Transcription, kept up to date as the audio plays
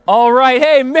All right.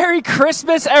 Hey, Merry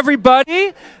Christmas,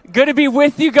 everybody. Good to be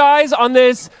with you guys on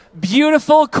this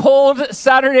beautiful, cold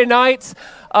Saturday night.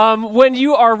 When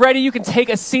you are ready, you can take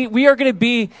a seat. We are going to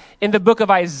be in the book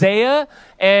of Isaiah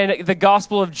and the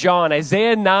Gospel of John.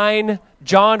 Isaiah 9,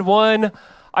 John 1.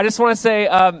 I just want to say,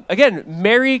 again,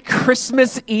 Merry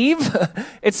Christmas Eve.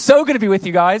 It's so good to be with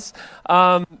you guys.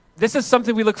 This is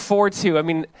something we look forward to. I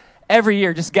mean, every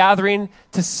year, just gathering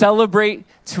to celebrate,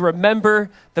 to remember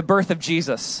the birth of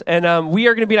Jesus. And we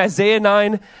are going to be in Isaiah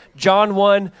 9, John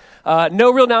 1.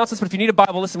 No real announcements, but if you need a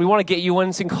Bible, listen, we want to get you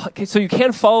one so you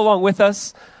can follow along with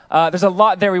us. There's a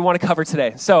lot there we want to cover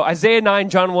today. So Isaiah 9,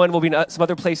 John 1, will be in some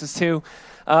other places too.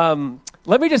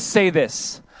 Let me just say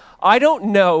this. I don't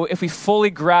know if we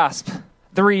fully grasp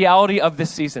the reality of this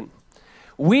season.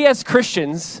 We as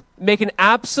Christians make an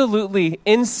absolutely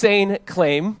insane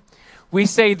claim. We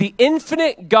say the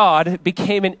infinite God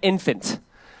became an infant.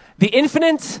 The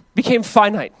infinite became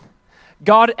finite.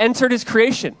 God entered his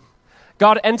creation.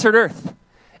 God entered earth.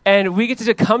 And we get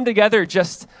to come together,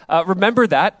 just remember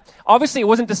that. Obviously, it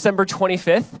wasn't December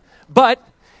 25th, but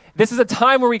this is a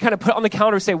time where we kind of put on the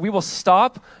calendar and say we will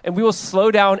stop and we will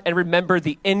slow down and remember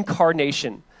the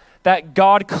incarnation, that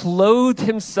God clothed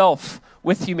himself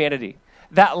with humanity,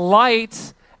 that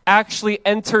light actually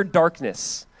entered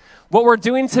darkness. What we're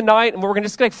doing tonight and what we're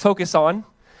just going to focus on,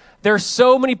 there are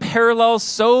so many parallels,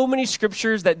 so many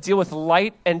scriptures that deal with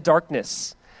light and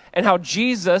darkness and how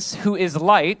Jesus, who is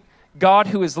light, God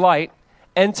who is light,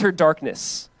 entered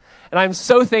darkness. And I'm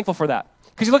so thankful for that.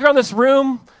 Because you look around this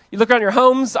room, you look around your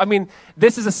homes, I mean,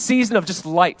 this is a season of just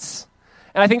lights.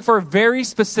 And I think for a very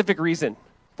specific reason,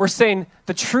 we're saying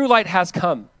the true light has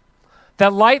come.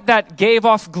 That light that gave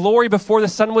off glory before the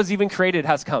sun was even created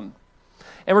has come.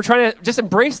 And we're trying to just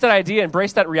embrace that idea,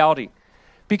 embrace that reality.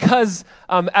 Because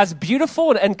as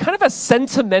beautiful and kind of as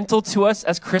sentimental to us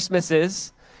as Christmas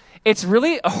is, it's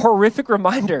really a horrific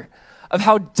reminder of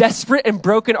how desperate and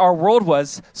broken our world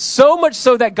was, so much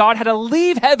so that God had to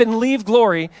leave heaven, leave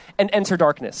glory, and enter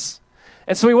darkness.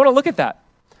 And so we want to look at that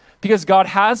because God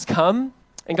has come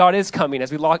and God is coming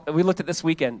as we looked at this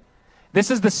weekend.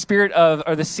 This is the spirit of,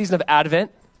 or the season of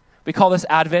Advent. We call this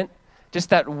Advent, just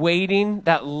that waiting,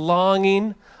 that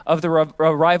longing of the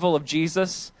arrival of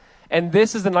Jesus. And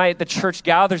this is the night the church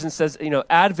gathers and says,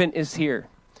 Advent is here.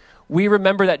 We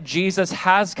remember that Jesus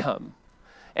has come.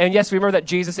 And yes, we remember that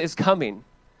Jesus is coming.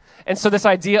 And so this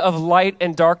idea of light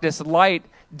and darkness, light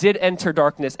did enter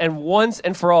darkness. And once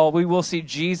and for all, we will see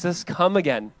Jesus come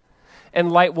again.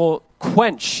 And light will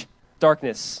quench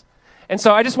darkness. And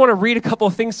so I just want to read a couple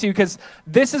of things to you because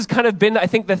this has kind of been, I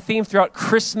think, the theme throughout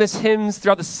Christmas hymns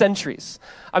throughout the centuries.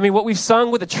 I mean, what we've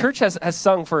sung, what the church has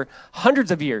sung for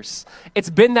hundreds of years, it's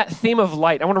been that theme of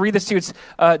light. I want to read this to you. It's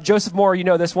Joseph Moore, you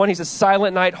know this one. He says,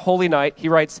 "Silent night, holy night." He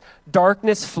writes,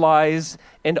 "Darkness flies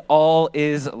and all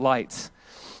is light."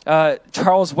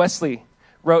 Charles Wesley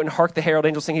wrote in "Hark the Herald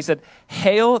Angels Sing," he said,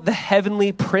 "Hail the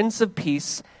heavenly Prince of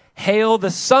Peace, hail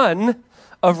the Son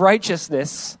of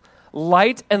Righteousness,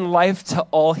 light and life to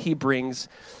all he brings,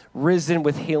 risen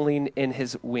with healing in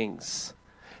his wings."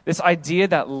 This idea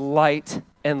that light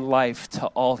and life to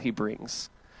all he brings,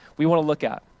 we want to look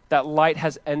at. That light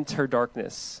has entered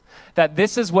darkness. That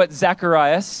this is what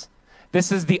Zacharias,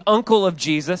 this is the uncle of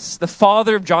Jesus, the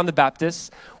father of John the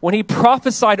Baptist, when he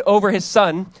prophesied over his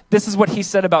son, this is what he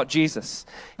said about Jesus.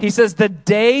 He says, "The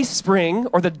day spring,"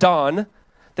 or the dawn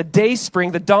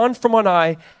from on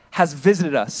high has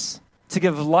visited us, to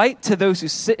give light to those who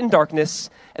sit in darkness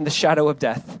and the shadow of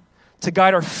death, to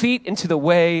guide our feet into the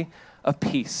way of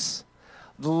peace.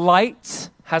 Light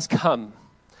has come.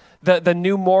 The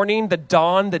new morning, the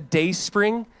dawn, the day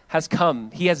spring has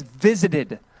come. He has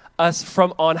visited us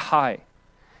from on high.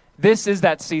 This is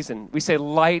that season. We say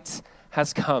light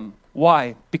has come.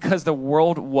 Why? Because the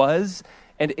world was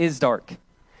and is dark.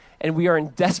 And we are in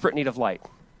desperate need of light.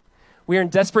 We are in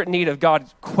desperate need of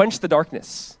God quench the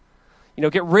darkness.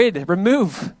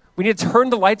 Remove. We need to turn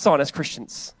the lights on as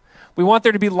Christians. We want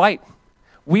there to be light.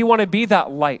 We want to be that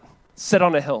light set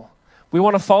on a hill. We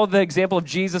want to follow the example of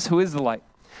Jesus, who is the light.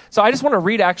 So I just want to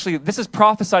read, actually, this is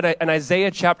prophesied in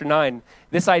Isaiah chapter 9,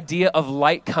 this idea of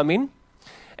light coming.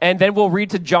 And then we'll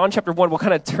read to John chapter 1. We'll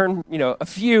kind of turn, a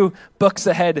few books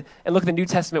ahead and look at the New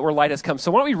Testament where light has come. So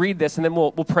why don't we read this, and then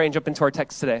we'll pray and jump into our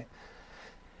text today.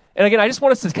 And again, I just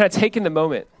want us to kind of take in the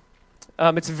moment.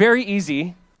 It's very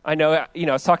easy. I know, I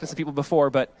was talking to some people before,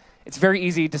 but it's very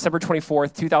easy. December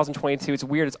 24th, 2022. It's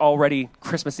weird. It's already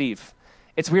Christmas Eve.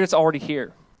 It's weird. It's already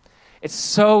here. It's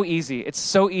so easy. It's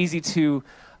so easy to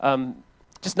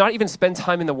just not even spend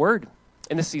time in the Word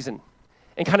in this season.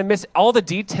 and kind of miss all the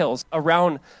details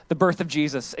around the birth of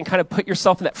Jesus and kind of put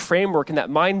yourself in that framework and that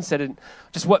mindset and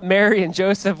just what Mary and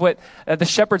Joseph, what the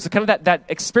shepherds, kind of that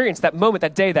experience, that moment,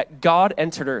 that day that God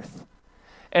entered earth.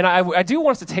 And I do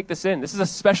want us to take this in. This is a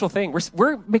special thing.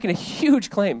 We're making a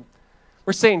huge claim.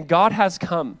 We're saying God has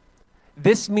come.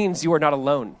 This means you are not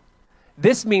alone.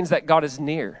 This means that God is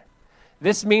near.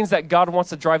 This means that God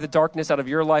wants to drive the darkness out of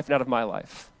your life and out of my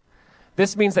life.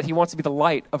 This means that he wants to be the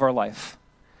light of our life.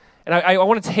 And I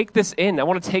want to take this in. I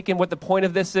want to take in what the point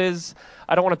of this is.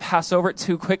 I don't want to pass over it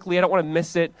too quickly. I don't want to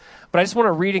miss it. But I just want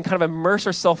to read and kind of immerse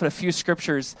ourselves in a few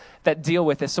scriptures that deal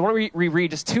with this. So I want to reread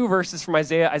just 2 verses from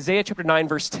Isaiah. Isaiah chapter 9,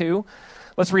 verse 2.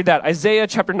 Let's read that. Isaiah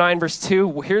chapter 9, verse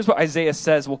 2. Here's what Isaiah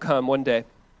says will come one day.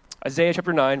 Isaiah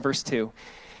chapter 9, verse 2.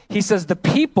 He says, the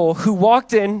people who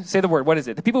walked in, say the word, what is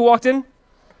it? The people who walked in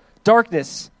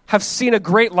darkness have seen a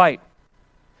great light.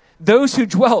 Those who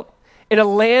dwelt in a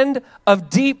land of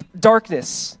deep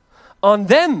darkness, on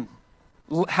them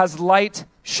has light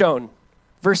shone.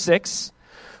 Verse 6,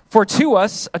 for to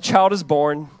us a child is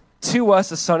born, to us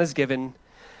a son is given,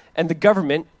 and the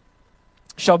government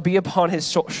shall be upon his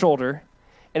shoulder,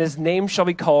 and his name shall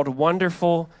be called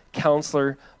Wonderful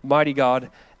Counselor, Mighty God,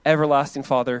 Everlasting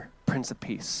Father, Prince of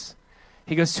Peace.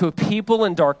 He goes, to a people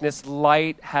in darkness,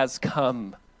 light has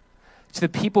come. To the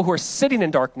people who are sitting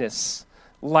in darkness,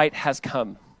 light has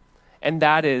come. And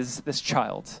that is this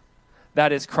child.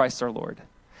 That is Christ our Lord.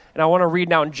 And I want to read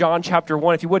now in John chapter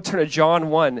 1. If you would turn to John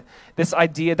 1, this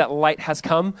idea that light has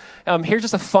come. Here's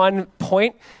just a fun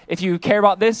point. If you care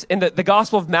about this, in the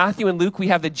Gospel of Matthew and Luke, we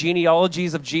have the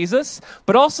genealogies of Jesus,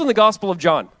 but also in the Gospel of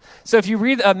John. So if you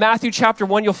read Matthew chapter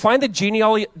 1, you'll find the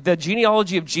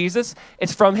genealogy of Jesus.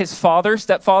 It's from his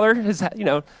stepfather,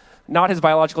 not his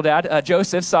biological dad,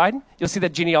 Joseph's side. You'll see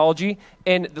that genealogy.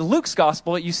 In Luke's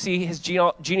gospel, you see his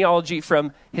genealogy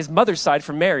from his mother's side,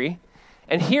 from Mary.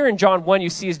 And here in John 1, you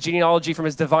see his genealogy from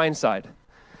his divine side.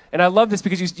 And I love this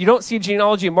because you don't see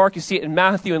genealogy in Mark, you see it in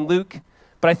Matthew and Luke.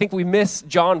 But I think we miss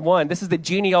John 1. This is the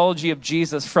genealogy of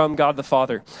Jesus from God the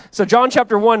Father. So John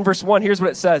chapter 1, verse 1, here's what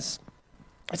it says.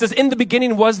 It says, in the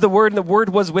beginning was the Word, and the Word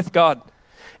was with God.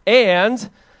 And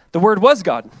the Word was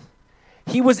God.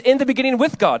 He was in the beginning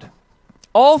with God.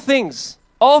 All things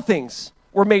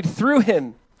were made through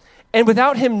him, and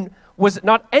without him was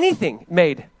not anything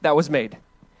made that was made.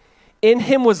 In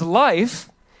him was life,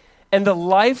 and the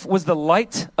life was the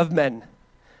light of men.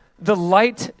 The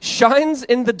light shines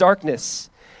in the darkness,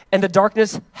 and the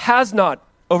darkness has not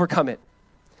overcome it.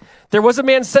 There was a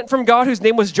man sent from God whose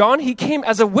name was John. He came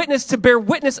as a witness to bear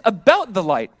witness about the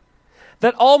light,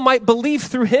 that all might believe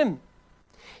through him.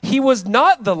 He was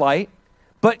not the light,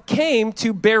 but came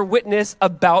to bear witness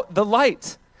about the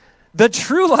light, the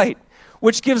true light,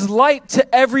 which gives light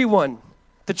to everyone.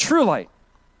 The true light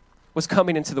was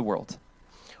coming into the world.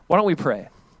 Why don't we pray?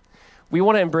 We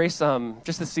want to embrace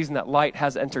just this season that light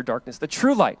has entered darkness, the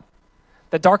true light,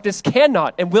 that darkness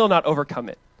cannot and will not overcome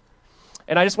it.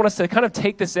 And I just want us to kind of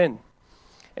take this in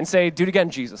and say, do it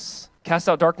again, Jesus. Cast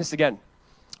out darkness again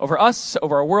over us,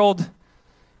 over our world.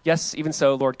 Yes, even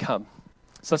so, Lord, come.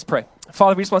 So let's pray.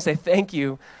 Father, we just want to say thank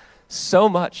you so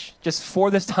much just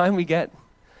for this time we get.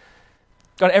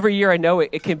 God, every year I know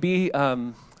it can be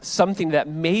something that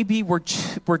maybe we're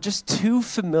just too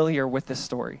familiar with this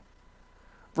story.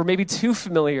 We're maybe too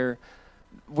familiar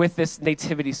with this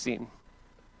nativity scene,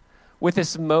 with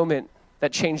this moment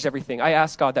that changed everything. I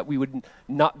ask, God, that we would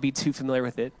not be too familiar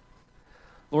with it.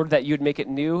 Lord, that you would make it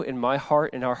new in my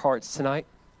heart and our hearts tonight.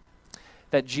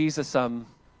 That Jesus,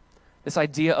 this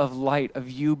idea of light, of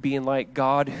you being light,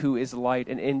 God who is light,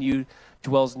 and in you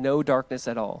dwells no darkness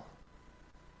at all.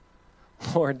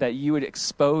 Lord, that you would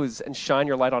expose and shine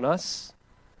your light on us.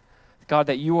 God,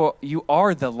 that you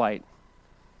are the light.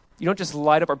 You don't just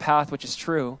light up our path, which is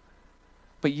true,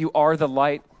 but you are the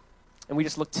light, and we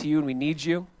just look to you and we need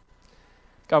you.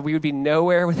 God, we would be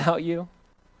nowhere without you.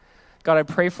 God, I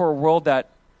pray for a world that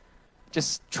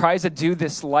just tries to do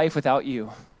this life without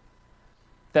you.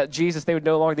 That Jesus,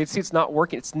 they'd see it's not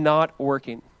working. It's not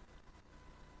working.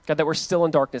 God, that we're still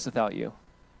in darkness without you.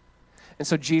 And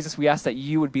so, Jesus, we ask that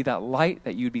you would be that light,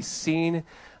 that you would be seen,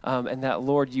 and that,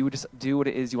 Lord, you would just do what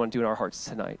it is you want to do in our hearts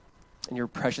tonight. In your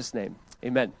precious name,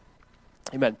 amen.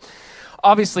 Amen.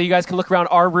 Obviously, you guys can look around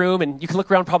our room, and you can look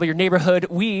around probably your neighborhood.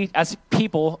 We, as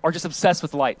people, are just obsessed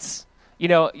with lights. You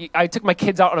know, I took my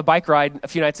kids out on a bike ride a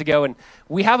few nights ago, and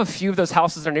we have a few of those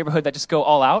houses in our neighborhood that just go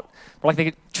all out. Like,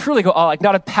 they truly go all, like,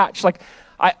 not a patch. Like,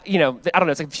 I don't know,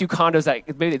 it's like a few condos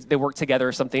that maybe they work together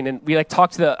or something. And we I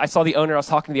saw the owner, I was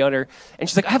talking to the owner, and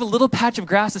she's like, I have a little patch of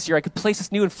grass this year. I could place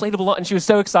this new inflatable lawn. And she was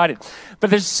so excited.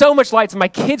 But there's so much lights, and my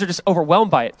kids are just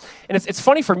overwhelmed by it. And it's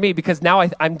funny for me because now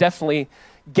I'm definitely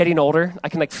getting older. I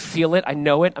can feel it. I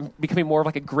know it. I'm becoming more of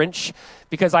like a Grinch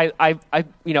because I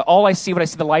all I see when I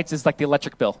see the lights is like the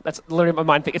electric bill. That's literally my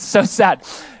mind thing. It's so sad.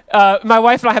 My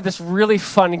wife and I have this really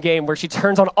fun game where she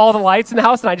turns on all the lights in the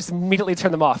house and I just immediately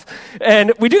turn them off.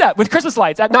 And we do that with Christmas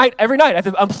lights at night, every night. I have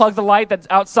to unplug the light that's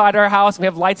outside our house. We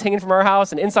have lights hanging from our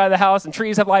house and inside the house, and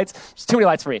trees have lights. There's too many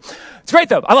lights for me. It's great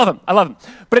though. I love them.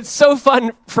 But it's so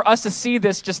fun for us to see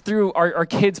this just through our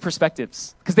kids'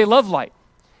 perspectives because they love light.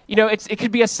 It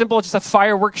could be as simple as just a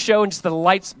fireworks show and just the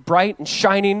lights bright and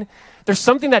shining. There's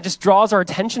something that just draws our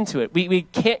attention to it. We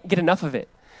can't get enough of it.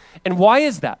 And why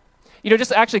is that?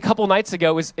 Just actually a couple nights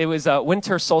ago, it was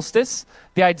winter solstice.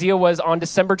 The idea was on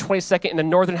December 22nd in the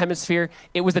northern hemisphere,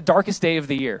 it was the darkest day of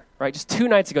the year, right? Just 2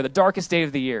 nights ago, the darkest day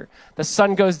of the year. The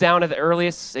sun goes down at the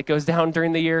earliest. It goes down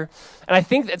during the year. And I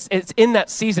think it's in that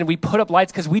season we put up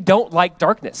lights because we don't like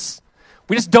darkness.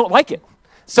 We just don't like it.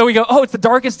 So we go, oh, it's the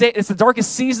darkest day. It's the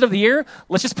darkest season of the year.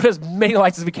 Let's just put as many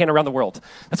lights as we can around the world.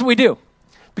 That's what we do.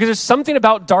 Because there's something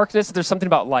about darkness. There's something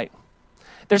about light.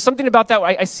 There's something about that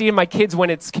I see in my kids when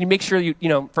can you make sure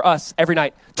for us every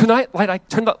night, turn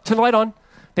the light on.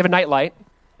 They have a night light,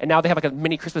 and now they have like a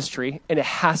mini Christmas tree, and it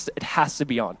has to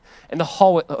be on. And the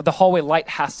hallway light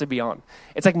has to be on.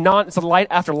 It's it's a light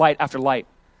after light after light.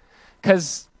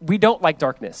 Because we don't like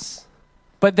darkness.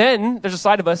 But then there's a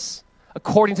side of us,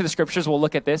 according to the scriptures, we'll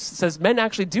look at this, it says men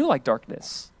actually do like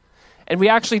darkness. And we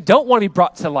actually don't want to be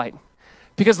brought to light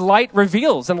because light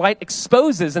reveals and light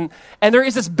exposes. And there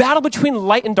is this battle between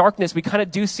light and darkness we kind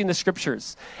of do see in the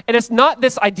scriptures. And it's not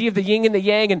this idea of the yin and the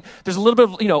yang, and there's a little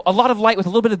bit of, a lot of light with a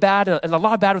little bit of bad and a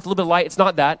lot of bad with a little bit of light. It's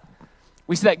not that.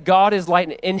 We see that God is light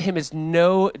and in him is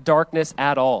no darkness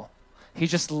at all.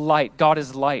 He's just light. God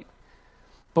is light.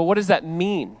 But what does that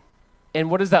mean? And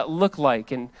what does that look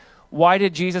like? And why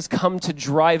did Jesus come to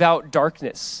drive out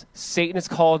darkness? Satan is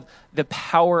called the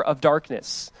power of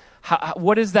darkness.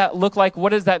 What does that look like?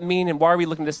 What does that mean? And why are we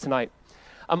looking at this tonight?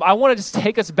 I want to just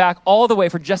take us back all the way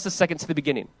for just a second to the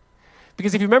beginning.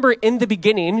 Because if you remember in the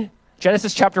beginning,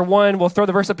 Genesis chapter 1, we'll throw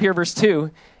the verse up here, verse 2.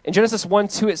 In Genesis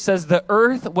 1:2, it says, the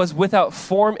earth was without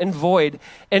form and void,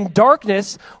 and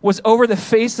darkness was over the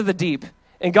face of the deep.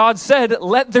 And God said,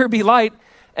 let there be light,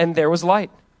 and there was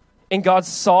light. And God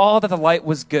saw that the light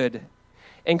was good.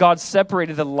 And God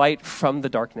separated the light from the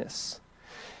darkness.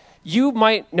 You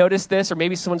might notice this, or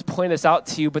maybe someone's pointing this out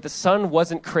to you, but the sun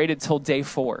wasn't created till day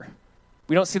 4.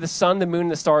 We don't see the sun, the moon,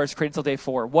 and the stars created till day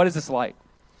 4. What is this light?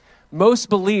 Most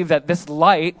believe that this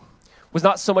light was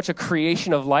not so much a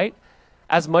creation of light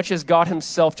as much as God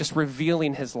himself just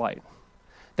revealing his light.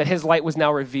 That his light was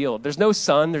now revealed. There's no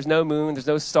sun, there's no moon, there's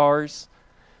no stars.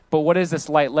 But what is this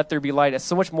light? Let there be light. It's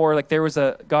so much more like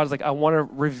God's like, I want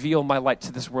to reveal my light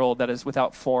to this world that is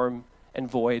without form and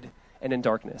void and in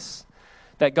darkness.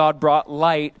 That God brought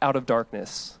light out of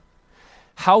darkness.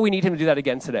 How we need him to do that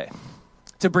again today.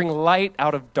 To bring light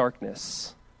out of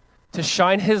darkness. To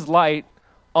shine his light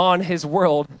on his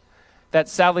world that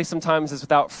sadly sometimes is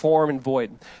without form and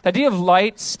void. The idea of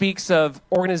light speaks of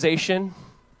organization.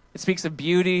 It speaks of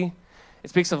beauty. It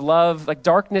speaks of love. Like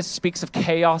darkness speaks of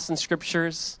chaos in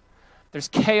scriptures. There's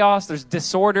chaos, there's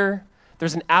disorder,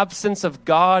 there's an absence of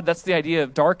God. That's the idea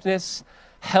of darkness.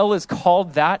 Hell is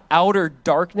called that, outer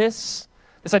darkness.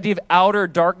 This idea of outer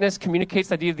darkness communicates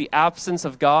the idea of the absence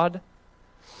of God.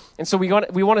 And so we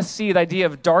want to see the idea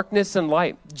of darkness and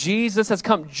light. Jesus has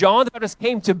come. John the Baptist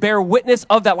came to bear witness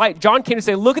of that light. John came to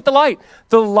say, look at the light.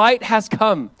 The light has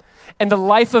come. And the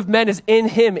life of men is in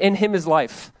him. In him is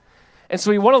life. And so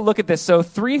we want to look at this. So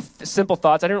 3 simple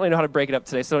thoughts. I don't really know how to break it up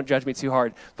today, so don't judge me too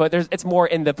hard. But it's more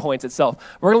in the points itself.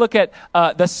 We're going to look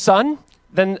at the sun,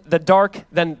 then the dark,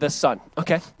 then the sun.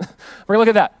 Okay? We're going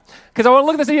to look at that. Because I want to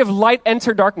look at this idea of light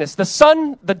enter darkness. The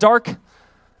sun, the dark,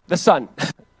 the sun.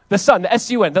 The sun, the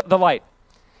S-U-N, the light.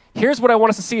 Here's what I want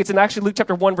us to see. It's in actually Luke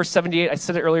chapter 1, verse 78. I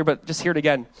said it earlier, but just hear it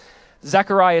again.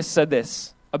 Zacharias said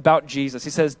this about Jesus. He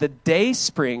says, the day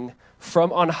spring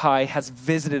from on high has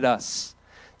visited us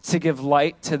to give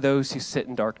light to those who sit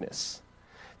in darkness.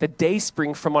 The day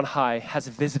spring from on high has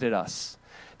visited us.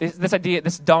 This idea,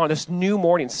 this dawn, this new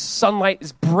morning, sunlight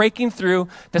is breaking through.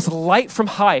 This light from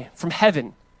high, from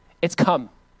heaven, it's come.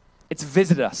 It's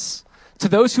visited us. To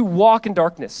those who walk in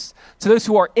darkness, to those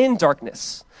who are in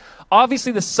darkness.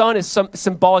 Obviously, the sun is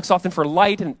symbolic often for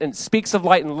light and speaks of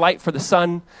light and light for the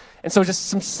sun. And so just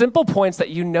some simple points that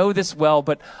you know this well,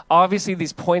 but obviously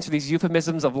these points or these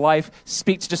euphemisms of life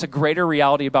speak to just a greater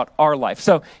reality about our life.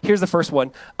 So here's the first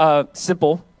one.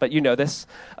 Simple, but you know this.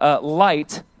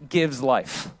 Light gives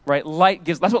life, right?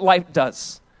 That's what light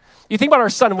does. You think about our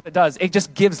sun and what it does, it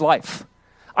just gives life.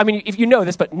 I mean, if you know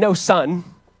this, but no sun,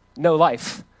 no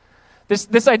life.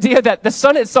 This idea that the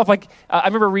sun itself, like I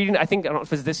remember reading, I don't know if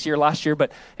it was this year, last year,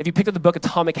 but if you picked up the book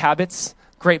Atomic Habits,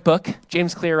 great book,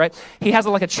 James Clear, right? He has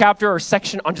like a chapter or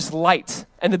section on just light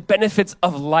and the benefits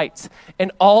of light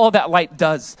and all that light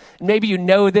does. And maybe you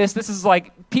know this. This is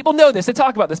like, people know this. They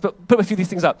talk about this, but put a few of these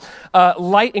things up.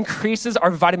 Light increases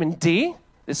our vitamin D.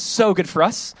 It's so good for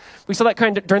us. We saw that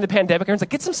kind of during the pandemic. Everyone's like,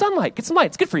 get some sunlight. Get some light.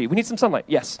 It's good for you. We need some sunlight.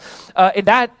 Yes.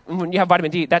 When you have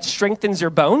vitamin D, that strengthens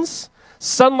your bones.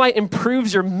 Sunlight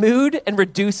improves your mood and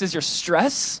reduces your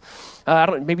stress.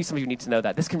 Maybe some of you need to know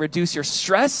that. This can reduce your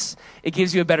stress. It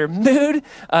gives you a better mood.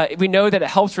 We know that it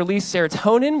helps release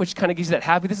serotonin, which kind of gives you that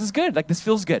happy, this is good. Like, this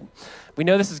feels good. We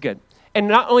know this is good. And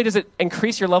not only does it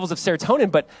increase your levels of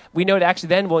serotonin, but we know it actually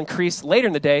then will increase later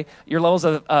in the day your levels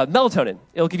of melatonin.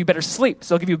 It'll give you better sleep.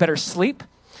 So it'll give you better sleep.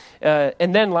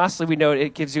 And then lastly, we know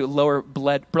it gives you lower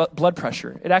blood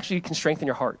pressure. It actually can strengthen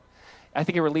your heart. I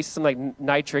think it releases some like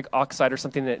nitric oxide or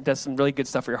something that does some really good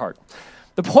stuff for your heart.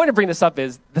 The point of bringing this up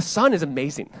is the sun is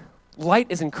amazing. Light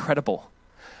is incredible.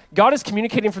 God is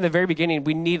communicating from the very beginning,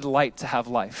 we need light to have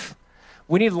life.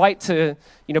 We need light to,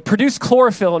 produce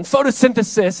chlorophyll and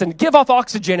photosynthesis and give off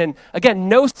oxygen. And again,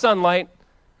 no sunlight,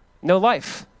 no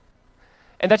life.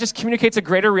 And that just communicates a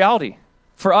greater reality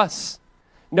for us.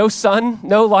 No sun,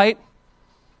 no light,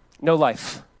 no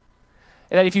life.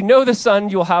 And that if you know the sun,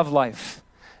 you'll have life.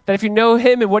 That if you know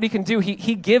him and what he can do,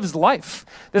 he gives life.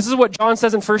 This is what John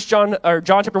says in John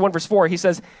chapter 1, verse 4. He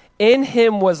says, in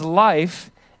him was life,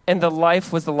 and the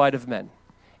life was the light of men.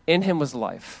 In him was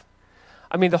life.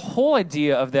 I mean, the whole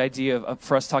idea of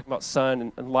for us talking about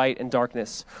sun and light and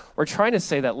darkness, we're trying to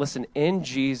say that, listen, in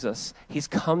Jesus, he's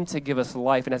come to give us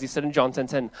life. And as he said in John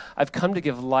 10:10, I've come to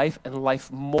give life and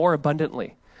life more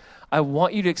abundantly. I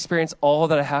want you to experience all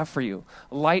that I have for you.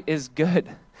 Light is good.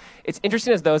 It's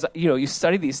interesting as those, you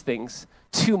study these things,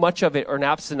 too much of it or an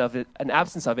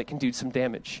absence of it can do some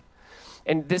damage.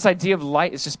 And this idea of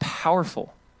light is just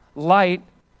powerful. Light,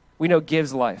 we know,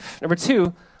 gives life. Number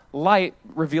two, light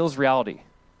reveals reality.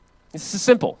 This is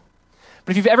simple.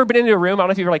 But if you've ever been into a room, I don't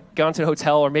know if you've ever gone to a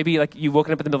hotel or maybe you've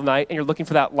woken up in the middle of the night and you're looking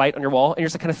for that light on your wall and you're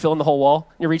just kind of filling the whole wall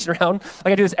and you're reaching around.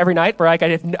 I do this every night where I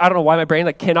don't know why my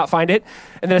brain cannot find it.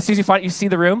 And then as soon as you find it, you see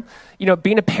the room.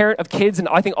 Being a parent of kids, and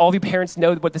I think all of you parents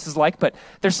know what this is like, but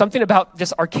there's something about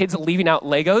just our kids leaving out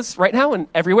Legos right now and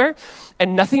everywhere,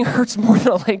 and nothing hurts more than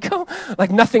a Lego.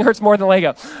 Nothing hurts more than a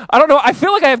Lego. I don't know. I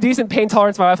feel like I have decent pain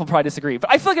tolerance. My wife will probably disagree, but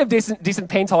I feel like I have decent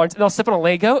pain tolerance, and I'll step on a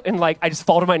Lego and I just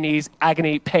fall to my knees,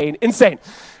 agony, pain, insane.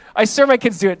 I swear my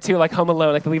kids do it too, Home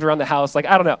Alone, they leave it around the house, I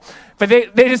don't know. But they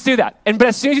just do that. But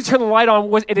as soon as you turn the light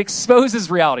on, it exposes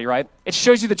reality, right? It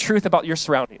shows you the truth about your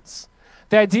surroundings.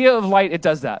 The idea of light, it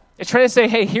does that. It's trying to say,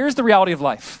 hey, here's the reality of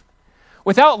life.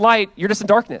 Without light, you're just in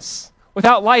darkness.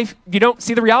 Without life, you don't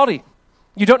see the reality.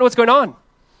 You don't know what's going on.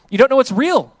 You don't know what's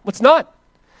real, what's not.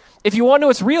 If you want to know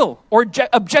what's real or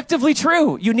objectively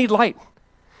true, you need light.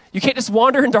 You can't just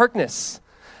wander in darkness.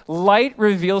 Light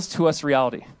reveals to us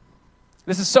reality.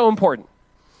 This is so important.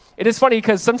 It is funny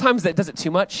because sometimes that does it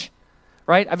too much,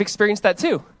 right? I've experienced that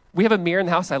too. We have a mirror in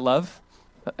the house I love.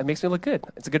 It makes me look good.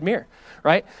 It's a good mirror,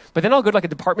 right? But then I'll go to a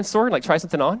department store and try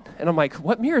something on, and I'm like,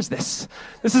 what mirror is this?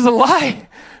 This is a lie,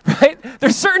 right?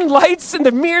 There's certain lights in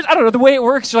the mirrors. I don't know, the way it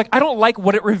works. You're I don't like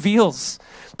what it reveals.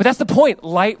 But that's the point.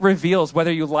 Light reveals,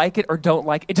 whether you like it or don't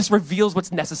like it. It just reveals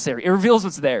what's necessary. It reveals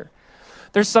what's there.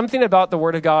 There's something about the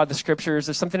Word of God, the Scriptures.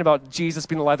 There's something about Jesus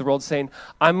being the light of the world saying,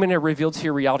 I'm going to reveal to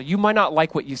you reality. You might not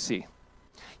like what you see.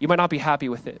 You might not be happy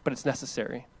with it, but it's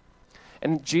necessary.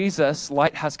 And Jesus,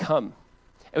 light has come.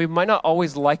 And we might not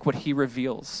always like what he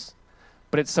reveals,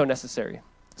 but it's so necessary.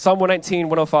 Psalm 119,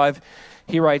 105,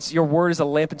 he writes, your word is a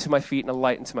lamp unto my feet and a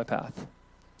light unto my path.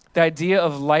 The idea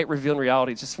of light revealing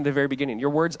reality is just from the very beginning.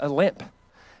 Your word's a lamp.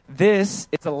 This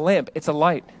is a lamp. It's a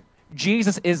light.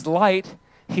 Jesus is light.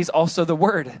 He's also the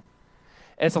word. And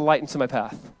it's a light into my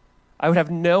path. I would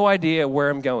have no idea where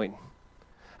I'm going.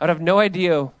 I would have no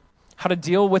idea how to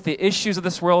deal with the issues of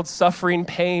this world, suffering,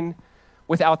 pain,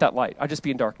 without that light. I'd just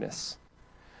be in darkness.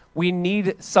 We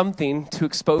need something to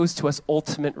expose to us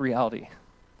ultimate reality.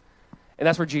 And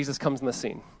that's where Jesus comes in the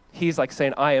scene. He's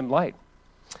saying, I am light.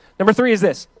 Number three is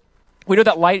this. We know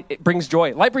that light, it brings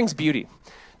joy. Light brings beauty.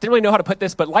 didn't really know how to put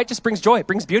this, but light just brings joy. It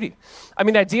brings beauty. I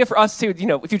mean, the idea for us too,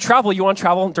 if you travel, you want to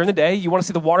travel during the day. You want to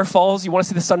see the waterfalls. You want to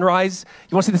see the sunrise.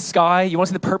 You want to see the sky. You want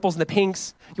to see the purples and the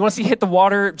pinks. You want to see hit the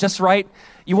water just right.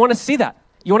 You want to see that.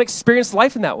 You want to experience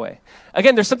life in that way.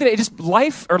 Again, there's something that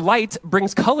life or light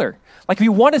brings color. Like we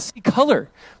want to see color.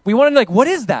 We want to what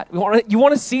is that? You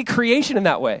want to see creation in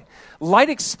that way.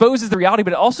 Light exposes the reality,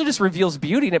 but it also just reveals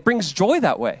beauty and it brings joy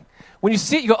that way. When you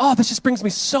see it, you go, oh, this just brings me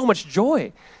so much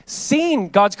joy. Seeing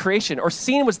God's creation or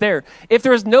seeing what's there. If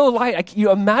there is no light,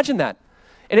 you imagine that.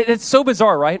 And it's so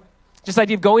bizarre, right? Just the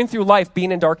idea of going through life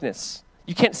being in darkness.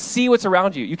 You can't see what's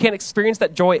around you. You can't experience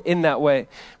that joy in that way.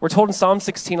 We're told in Psalm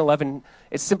 16:11,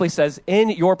 it simply says, in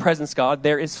your presence, God,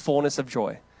 there is fullness of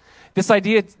joy. This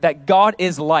idea that God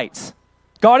is light.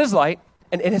 God is light,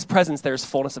 and in his presence, there is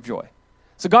fullness of joy.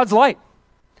 So God's light.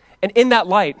 And in that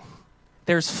light,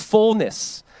 there's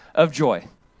fullness of joy.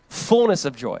 Fullness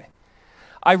of joy.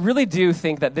 I really do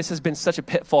think that this has been such a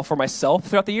pitfall for myself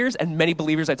throughout the years, and many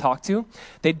believers I talk to,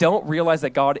 they don't realize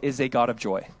that God is a God of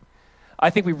joy. I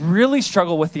think we really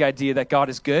struggle with the idea that God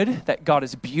is good, that God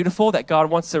is beautiful, that God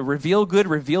wants to reveal good,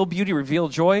 reveal beauty, reveal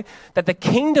joy, that the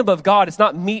kingdom of God is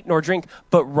not meat nor drink,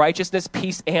 but righteousness,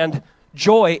 peace, and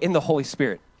joy in the Holy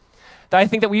Spirit. That I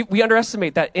think that we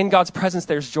underestimate that in God's presence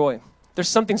there's joy. There's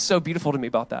something so beautiful to me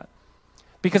about that.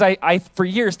 Because I for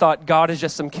years thought God is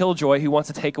just some killjoy who wants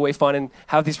to take away fun and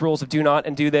have these rules of do not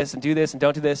and do this and do this and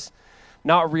don't do this,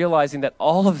 not realizing that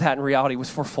all of that in reality was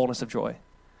for fullness of joy.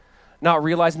 Not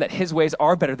realizing that his ways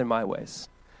are better than my ways,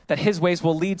 that his ways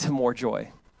will lead to more joy.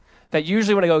 That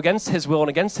usually when I go against his will and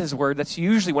against his word, that's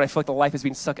usually when I feel like the life is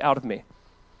being sucked out of me.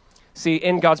 See,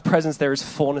 in God's presence, there is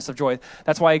fullness of joy.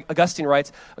 That's why Augustine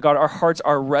writes, God, our hearts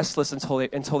are restless until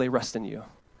they rest in you.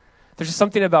 There's just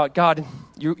something about God,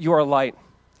 you are light.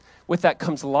 With that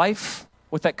comes life,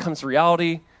 with that comes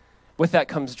reality, with that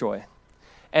comes joy.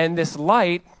 And this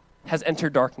light has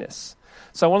entered darkness.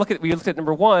 So we looked at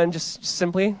number one, just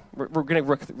simply, we're going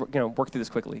to work through this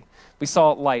quickly. We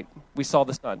saw light, we saw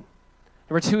the sun.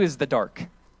 Number two is the dark.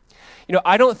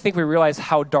 I don't think we realize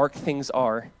how dark things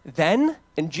are then,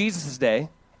 in Jesus' day,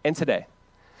 and today.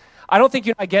 I don't think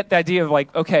I get the idea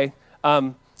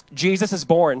of Jesus is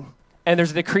born, and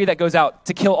there's a decree that goes out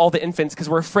to kill all the infants because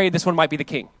we're afraid this one might be the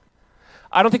king.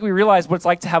 I don't think we realize what it's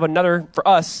like to have for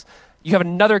us, you have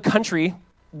another country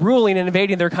ruling and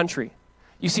invading their country.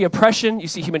 You see oppression, you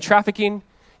see human trafficking,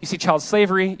 you see child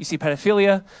slavery, you see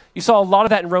pedophilia. You saw a lot of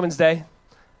that in Romans' day,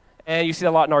 and you see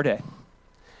a lot in our day.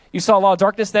 You saw a lot of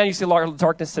darkness then, you see a lot of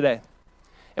darkness today.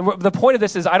 And the point of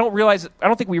this is I don't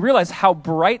think we realize how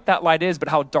bright that light is, but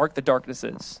how dark the darkness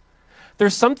is.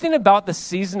 There's something about the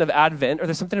season of Advent, or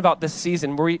there's something about this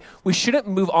season where we shouldn't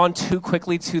move on too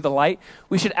quickly to the light.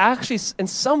 We should actually, in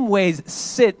some ways,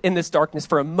 sit in this darkness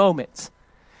for a moment.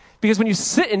 Because when you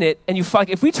sit in it and you find,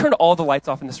 if we turn all the lights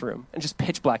off in this room and just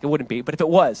pitch black, it wouldn't be, but if it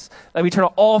was, we turn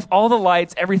off all the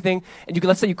lights, everything, and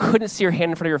let's say you couldn't see your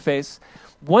hand in front of your face,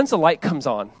 once a light comes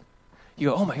on, you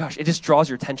go, oh my gosh, it just draws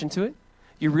your attention to it.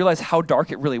 You realize how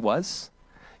dark it really was.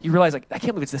 You realize, I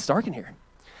can't believe it's this dark in here.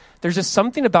 There's just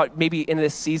something about maybe in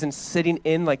this season sitting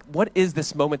in, what is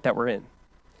this moment that we're in?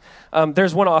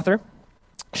 There's one author,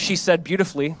 she said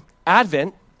beautifully,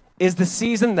 Advent is the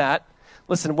season that,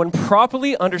 listen, when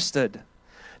properly understood,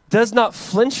 does not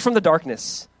flinch from the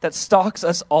darkness that stalks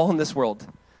us all in this world.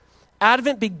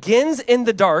 Advent begins in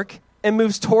the dark and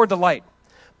moves toward the light.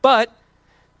 But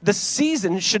the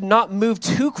season should not move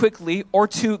too quickly or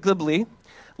too glibly,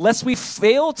 lest we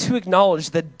fail to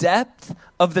acknowledge the depth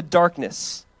of the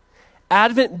darkness.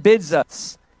 Advent bids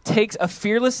us take a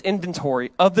fearless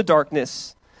inventory of the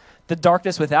darkness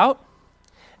without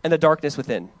and the darkness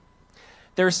within.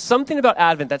 There's something about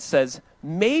Advent that says,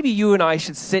 maybe you and I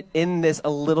should sit in this a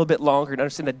little bit longer and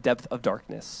understand the depth of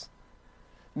darkness.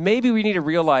 Maybe we need to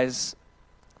realize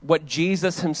what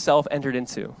Jesus himself entered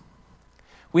into.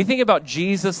 We think about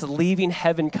Jesus leaving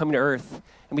heaven, coming to earth,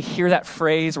 and we hear that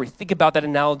phrase, or we think about that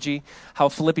analogy, how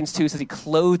Philippians 2 says he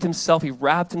clothed himself, he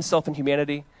wrapped himself in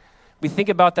humanity. We think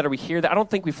about that, or we hear that. I don't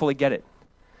think we fully get it.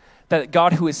 That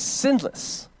God who is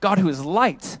sinless, God who is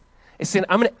light, is saying,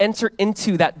 I'm going to enter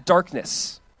into that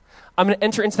darkness. I'm going to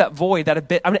enter into that void, that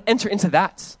abyss. I'm going to enter into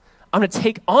that. I'm going to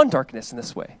take on darkness in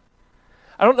this way.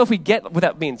 I don't know if we get what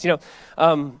that means. In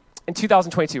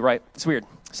 2022, right? It's weird.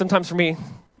 Sometimes for me,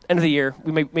 end of the year,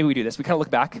 maybe we do this. We kind of look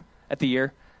back at the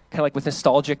year, kind of with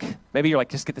nostalgic. Maybe you're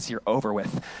just get this year over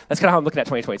with. That's kind of how I'm looking at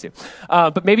 2022.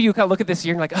 But maybe you kind of look at this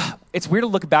year and it's weird to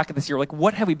look back at this year.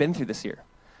 What have we been through this year?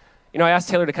 I asked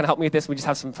Taylor to kind of help me with this. We just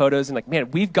have some photos and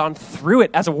man, we've gone through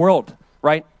it as a world,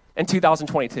 right? In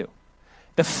 2022.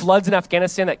 The floods in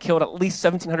Afghanistan that killed at least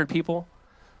 1,700 people.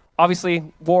 obviously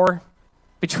war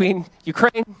between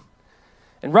Ukraine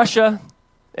and Russia,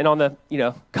 and on the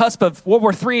cusp of World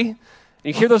War III. And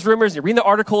you hear those rumors, and you're reading the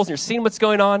articles, and you're seeing what's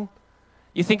going on.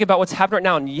 You think about what's happening right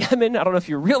now in Yemen. I don't know if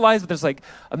you realize, but there's like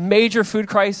a major food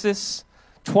crisis,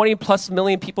 20 plus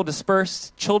million people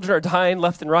dispersed, children are dying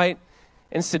left and right.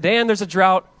 In Sudan, there's a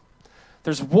drought.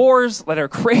 There's wars that are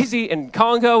crazy in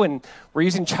Congo, and we're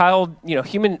using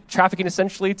human trafficking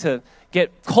essentially to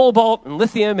get cobalt and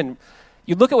lithium. And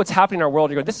you look at what's happening in our world,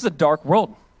 and you go, this is a dark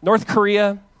world. North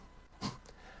Korea,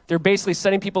 they're basically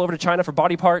sending people over to China for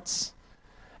body parts.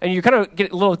 And you kind of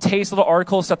get a little taste, little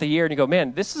articles throughout the year, and you go,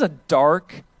 man, this is a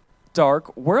dark,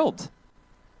 dark world.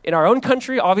 In our own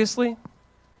country, obviously,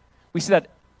 we see that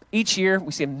each year,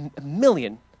 we see a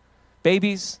million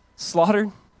babies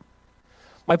slaughtered.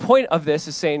 My point of this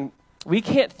is saying we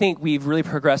can't think we've really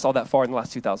progressed all that far in the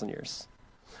last 2,000 years.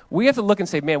 We have to look and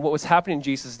say, man, what was happening in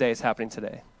Jesus' day is happening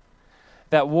today.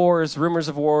 That wars, rumors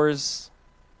of wars,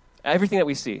 everything that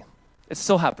we see, it's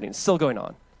still happening, it's still going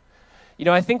on.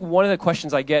 I think one of the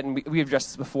questions I get, and we've addressed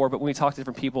this before, but when we talk to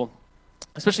different people,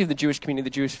 especially the Jewish community,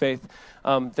 the Jewish faith,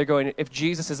 they're going, if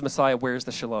Jesus is Messiah, where's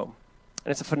the shalom?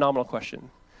 And it's a phenomenal question.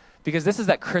 Because this is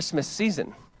that Christmas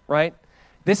season, right?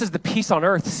 This is the peace on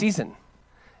earth season.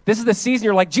 This is the season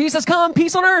you're like, Jesus, come,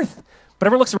 peace on earth. But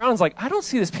everyone looks around and is like, I don't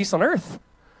see this peace on earth.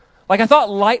 Like, I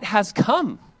thought light has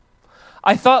come.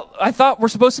 I thought we're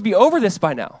supposed to be over this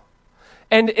by now.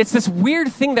 And it's this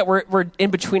weird thing that we're in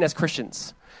between as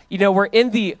Christians. We're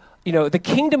in the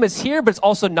kingdom is here, but it's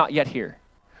also not yet here.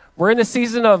 We're in the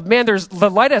season of, man, the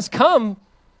light has come,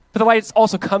 but the light is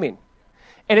also coming.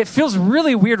 And it feels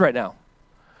really weird right now.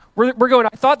 We're going,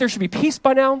 I thought there should be peace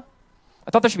by now.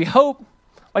 I thought there should be hope.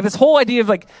 Like this whole idea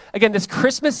of this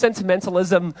Christmas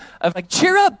sentimentalism of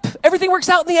cheer up, everything works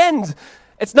out in the end.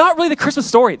 It's not really the Christmas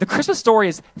story. The Christmas story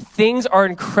is things are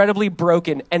incredibly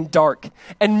broken and dark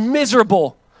and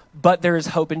miserable, but there is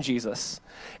hope in Jesus.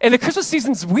 And the Christmas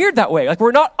season's weird that way.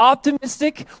 We're not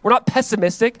optimistic. We're not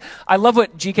pessimistic. I love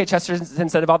what G.K. Chesterton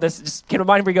said about this. It just came to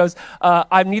mind where he goes,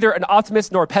 I'm neither an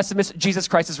optimist nor a pessimist. Jesus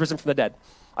Christ is risen from the dead.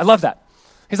 I love that.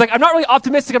 He's like, I'm not really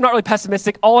optimistic. I'm not really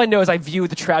pessimistic. All I know is I view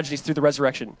the tragedies through the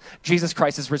resurrection. Jesus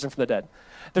Christ is risen from the dead.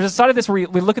 There's a side of this where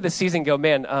we look at this season and go,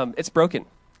 man, it's broken.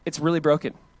 It's really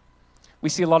broken. We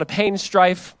see a lot of pain,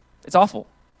 strife. It's awful.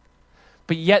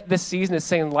 But yet this season is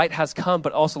saying light has come,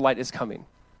 but also light is coming.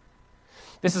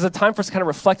 This is a time for us to kind of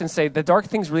reflect and say the dark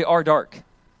things really are dark.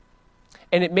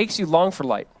 And it makes you long for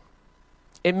light.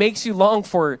 It makes you long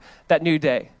for that new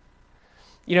day.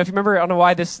 If you remember, I don't know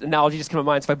why this analogy just came to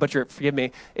mind, so if I butcher it, forgive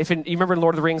me. You remember in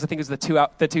Lord of the Rings, I think it was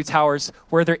the two towers,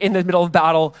 where they're in the middle of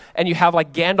battle, and you have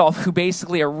Gandalf, who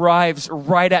basically arrives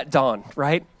right at dawn,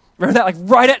 right? Remember that?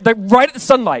 Right at the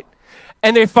sunlight.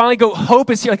 And they finally go, hope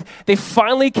is here. They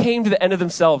finally came to the end of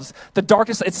themselves. The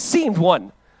darkness, it seemed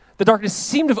won. The darkness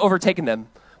seemed to have overtaken them,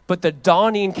 but the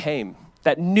dawning came.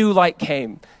 That new light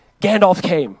came. Gandalf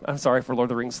came. I'm sorry for Lord of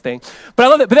the Rings thing. But I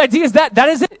love it. But the idea is that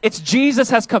is it. It's Jesus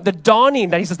has come. The dawning,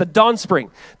 that he says, the dawn spring,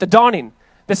 the dawning,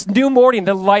 this new morning,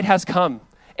 the light has come.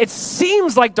 It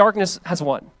seems like darkness has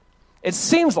won. It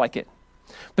seems like it.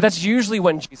 But that's usually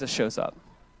when Jesus shows up.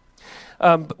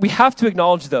 But we have to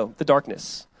acknowledge, though, the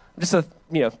darkness. Just to,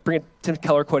 bring a Tim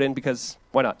Keller quote in because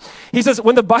why not? He says,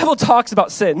 when the Bible talks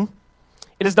about sin,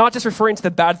 it is not just referring to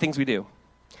the bad things we do.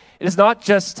 It is not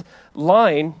just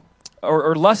lying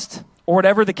or lust or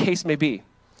whatever the case may be.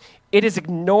 It is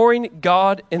ignoring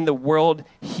God in the world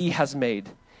he has made.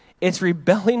 It's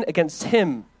rebelling against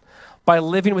him by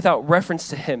living without reference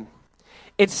to him.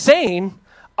 It's saying,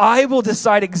 I will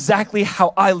decide exactly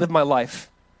how I live my life.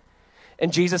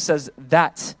 And Jesus says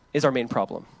that is our main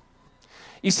problem.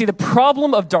 You see, the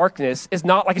problem of darkness is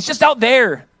not it's just out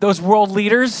there, those world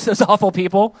leaders, those awful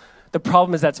people. The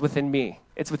problem is that's within me.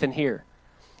 It's within here.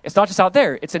 It's not just out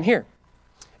there, it's in here.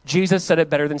 Jesus said it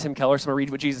better than Tim Keller, so I'm going to read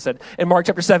what Jesus said. In Mark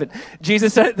chapter 7,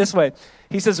 Jesus said it this way.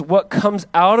 He says, what comes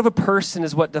out of a person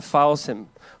is what defiles him.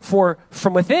 For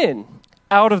from within,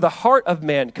 out of the heart of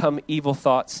man come evil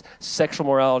thoughts, sexual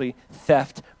morality,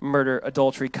 theft, murder,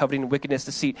 adultery, coveting, wickedness,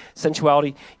 deceit,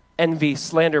 sensuality, envy,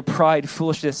 slander, pride,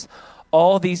 foolishness.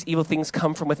 All these evil things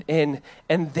come from within,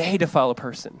 and they defile a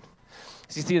person.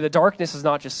 So you see, the darkness is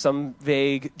not just some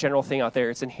vague general thing out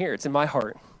there. It's in here. It's in my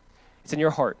heart. It's in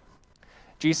your heart.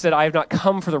 Jesus said, I have not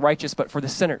come for the righteous, but for the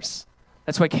sinners.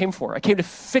 That's what I came for. I came to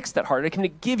fix that heart. I came to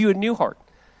give you a new heart.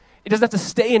 It doesn't have to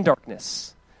stay in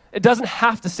darkness. It doesn't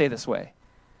have to stay this way.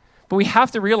 But we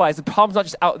have to realize the problem's not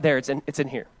just out there. It's in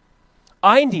here.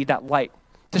 I need that light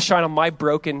to shine on my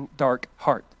broken, dark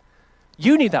heart.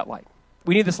 You need that light.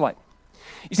 We need this light.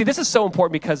 You see, this is so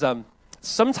important because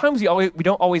sometimes we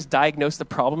don't always diagnose the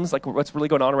problems, like what's really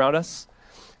going on around us.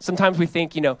 Sometimes we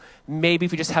think, maybe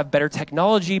if we just have better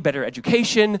technology, better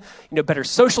education, better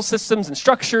social systems and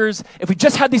structures, if we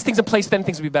just had these things in place, then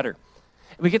things would be better.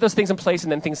 We get those things in place,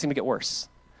 and then things seem to get worse.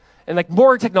 And like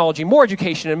more technology, more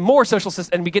education, and more social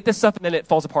systems, and we get this stuff, and then it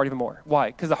falls apart even more. Why?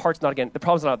 Because the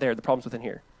problem's not out there, the problem's within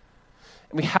here.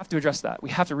 And we have to address that. We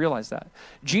have to realize that.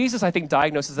 Jesus, I think,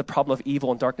 diagnoses the problem of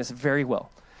evil and darkness very well.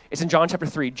 It's in John chapter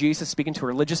 3. Jesus is speaking to a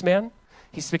religious man.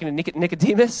 He's speaking to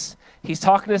Nicodemus. He's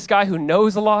talking to this guy who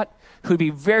knows a lot, who'd be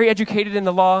very educated in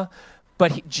the law,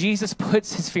 but Jesus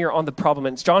puts his finger on the problem.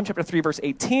 And it's John chapter 3, verse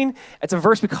 18. It's a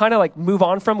verse we kind of like move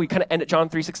on from. We kind of end at John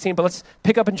 3:16, but let's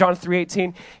pick up in John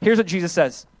 3:18. Here's what Jesus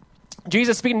says.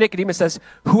 Jesus, speaking to Nicodemus, says,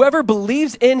 "Whoever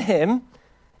believes in him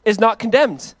is not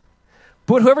condemned,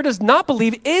 but whoever does not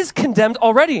believe is condemned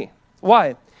already."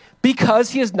 Why?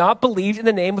 Because he has not believed in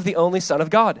the name of the only Son of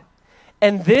God.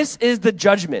 And this is the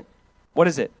judgment. What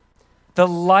is it? The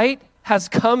light has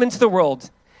come into the world,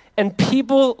 and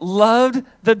people loved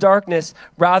the darkness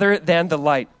rather than the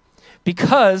light,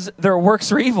 because their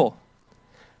works are evil.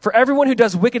 For everyone who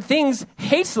does wicked things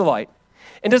hates the light,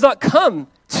 and does not come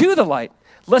to the light,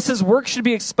 lest his work should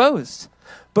be exposed.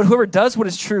 But whoever does what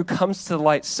is true comes to the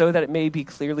light, so that it may be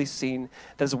clearly seen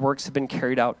that his works have been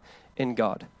carried out in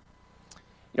God.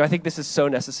 I think this is so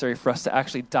necessary for us to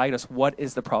actually diagnose what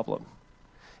is the problem.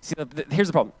 See, here's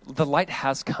the problem. The light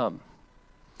has come,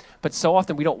 but so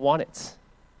often we don't want it.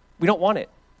 We don't want it.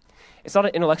 It's not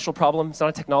an intellectual problem. It's not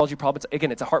a technology problem.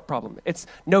 It's a heart problem. It's,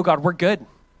 no, God, we're good.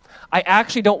 I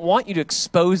actually don't want you to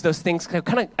expose those things. I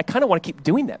kind of want to keep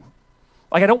doing them.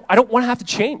 Like, I don't want to have to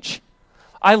change.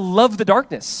 I love the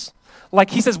darkness. Like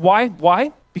he says, why?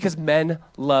 Why? Because men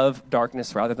love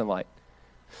darkness rather than light.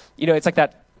 It's like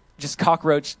that just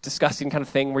cockroach disgusting kind of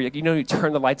thing where you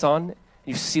turn the lights on,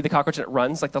 you see the cockroach and it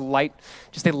runs, like the light,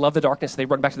 they love the darkness. They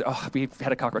run back to we've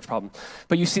had a cockroach problem.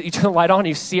 But you turn the light on and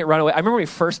you see it run away. I remember when we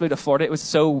first moved to Florida, it was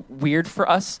so weird for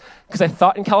us because I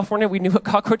thought in California we knew what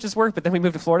cockroaches were, but then we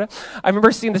moved to Florida. I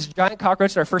remember seeing this giant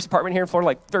cockroach in our first apartment here in Florida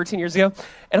like 13 years ago.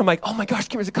 And I'm like, oh my gosh,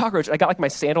 Kimber's a cockroach. And I got like my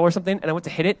sandal or something and I went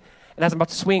to hit it. And as I'm about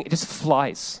to swing, it just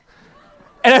flies.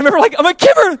 And I remember I'm like,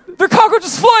 Kimber, there are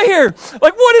cockroaches fly here.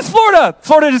 Like, what is Florida?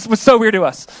 Florida just was so weird to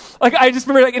us. Like, I just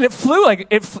remember, and it flew,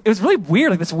 it was really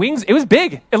weird. Like, this wings, it was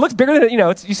big. It looked bigger than,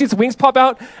 you see its wings pop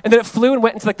out, and then it flew and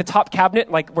went into, the top cabinet,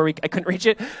 where I couldn't reach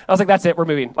it. I was like, that's it, we're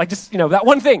moving. Like, just, that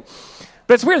one thing.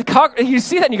 But it's weird. You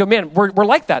see that, and you go, man, we're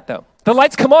like that, though. The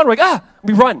lights come on, we're like,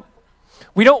 we run.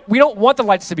 We don't want the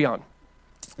lights to be on.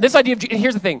 This idea of, and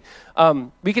here's the thing.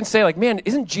 We can say, man,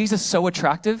 isn't Jesus so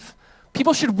attractive?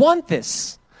 People should want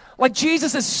this. Like,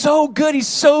 Jesus is so good. He's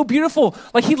so beautiful.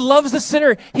 Like, he loves the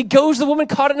sinner. He goes to the woman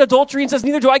caught in adultery and says,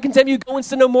 neither do I condemn you. Go and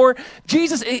sin no more.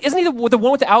 Jesus, isn't he the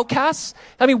one with the outcasts?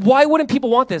 I mean, why wouldn't people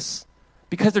want this?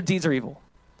 Because their deeds are evil.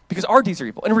 Because our deeds are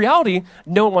evil. In reality,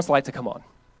 no one wants the light to come on.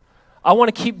 I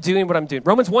want to keep doing what I'm doing.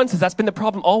 Romans 1 says that's been the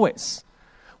problem always.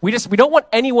 We don't want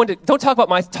anyone to, don't talk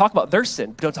about their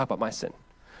sin, but don't talk about my sin.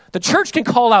 The church can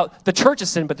call out the church's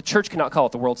sin, but the church cannot call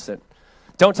out the world's sin.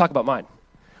 Don't talk about mine.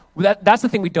 That's the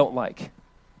thing we don't like,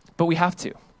 but we have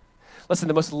to. Listen,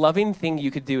 the most loving thing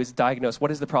you could do is diagnose what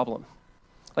is the problem.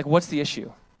 Like, what's the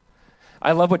issue?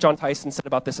 I love what John Tyson said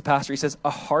about this, a pastor. He says,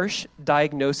 a harsh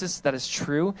diagnosis that is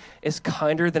true is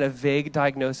kinder than a vague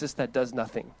diagnosis that does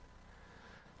nothing.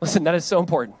 Listen, that is so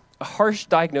important. A harsh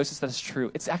diagnosis that is true,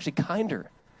 it's actually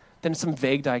kinder than some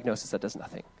vague diagnosis that does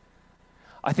nothing.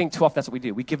 I think too often that's what we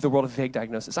do. We give the world a vague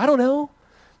diagnosis. I don't know.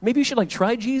 Maybe you should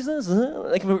try Jesus.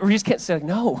 We just can't say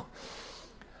no.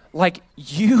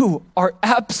 You are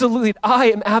absolutely,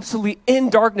 I am absolutely in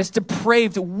darkness,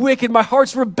 depraved, wicked. My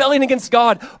heart's rebelling against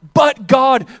God. But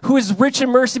God, who is rich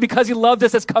in mercy because he loved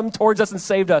us, has come towards us and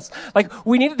saved us.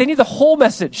 They need the whole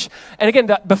message. And again,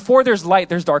 before there's light,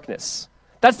 there's darkness.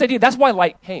 That's the idea. That's why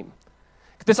light came.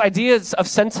 This idea of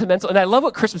sentimental, and I love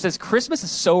what Christmas is. Christmas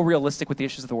is so realistic with the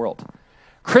issues of the world.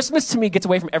 Christmas, to me, gets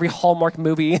away from every Hallmark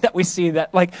movie that we see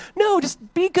that, no,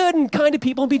 just be good and kind to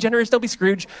people and be generous, don't be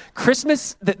Scrooge.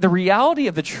 Christmas, the reality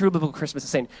of the true biblical Christmas is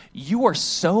saying, you are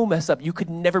so messed up, you could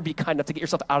never be kind enough to get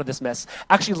yourself out of this mess.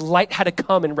 Actually, light had to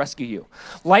come and rescue you.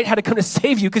 Light had to come to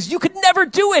save you because you could never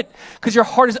do it because your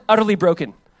heart is utterly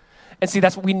broken. And see,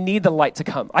 that's what we need the light to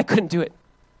come. I couldn't do it.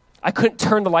 I couldn't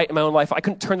turn the light in my own life. I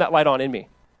couldn't turn that light on in me.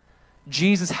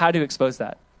 Jesus had to expose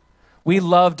that. We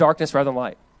love darkness rather than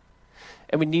light.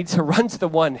 And we need to run to the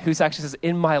one who actually says,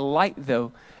 in my light,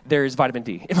 though, there's vitamin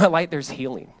D. In my light, there's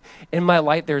healing. In my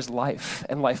light, there's life,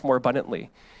 and life more abundantly.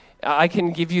 I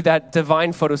can give you that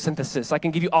divine photosynthesis. I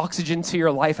can give you oxygen to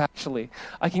your life, actually.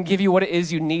 I can give you what it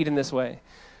is you need in this way.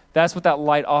 That's what that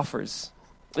light offers.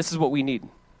 This is what we need.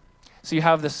 So you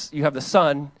have the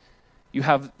sun, you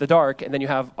have the dark, and then you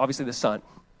have, obviously, the sun.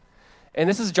 And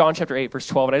this is John chapter 8, verse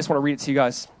 12, and I just want to read it to you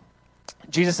guys.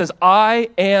 Jesus says, I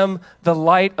am the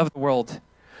light of the world.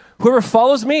 Whoever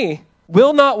follows me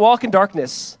will not walk in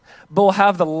darkness, but will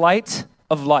have the light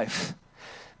of life.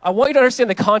 I want you to understand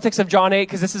the context of John 8,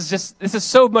 because this is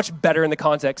so much better in the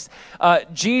context.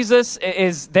 Jesus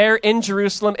is there in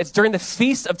Jerusalem. It's during the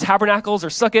Feast of Tabernacles or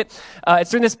Sukkot. It's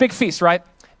during this big feast, right?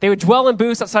 They would dwell in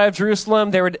booths outside of Jerusalem.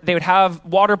 They would have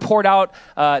water poured out.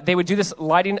 They would do this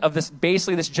lighting of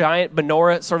basically this giant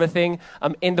menorah sort of thing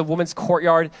in the women's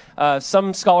courtyard.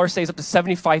 Some scholars say it's up to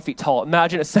 75 feet tall.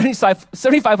 Imagine a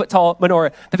 75-foot tall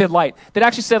menorah that they'd light. They'd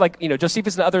actually said,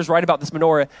 Josephus and others write about this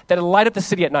menorah, that it'd light up the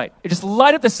city at night. It just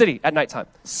light up the city at nighttime.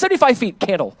 75 feet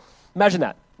candle. Imagine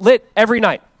that. Lit every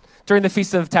night during the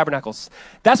Feast of Tabernacles.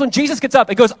 That's when Jesus gets up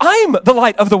and goes, I'm the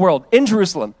light of the world in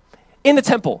Jerusalem, in the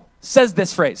temple. Says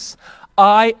this phrase,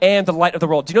 I am the light of the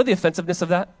world. Do you know the offensiveness of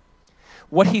that?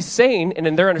 What he's saying, and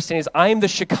in their understanding, is I am the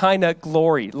Shekinah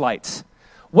glory light.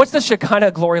 What's the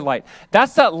Shekinah glory light?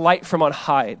 That's that light from on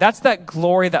high. That's that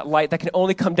glory, that light that can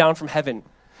only come down from heaven.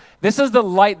 This is the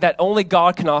light that only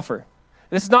God can offer.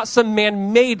 This is not some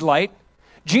man-made light.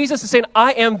 Jesus is saying,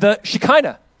 I am the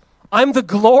Shekinah. I'm the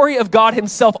glory of God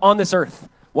himself on this earth.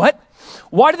 What?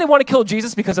 Why do they want to kill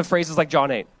Jesus? Because of phrases like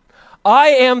John 8. I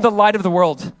am the light of the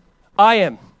world. I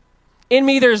am. In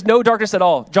me, there is no darkness at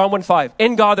all. John 1:5.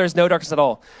 In God, there is no darkness at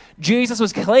all. Jesus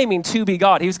was claiming to be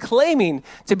God. He was claiming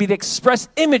to be the express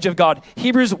image of God.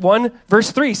 Hebrews 1,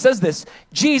 verse 3 says this.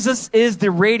 Jesus is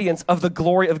the radiance of the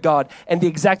glory of God and the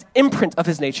exact imprint of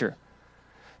his nature.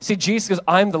 See, Jesus goes,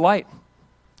 I'm the light.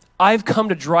 I've come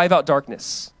to drive out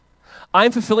darkness.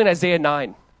 I'm fulfilling Isaiah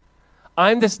 9.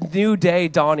 I'm this new day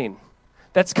dawning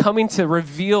that's coming to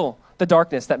reveal the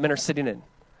darkness that men are sitting in.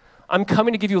 I'm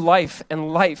coming to give you life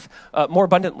and life more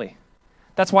abundantly.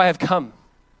 That's why I've come.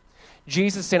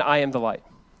 Jesus saying, I am the light.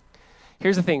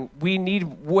 Here's the thing. We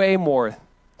need way more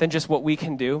than just what we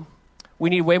can do. We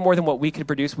need way more than what we can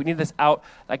produce. We need this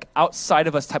outside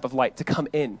of us type of light to come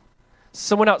in.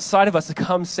 Someone outside of us to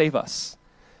come save us.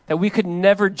 That we could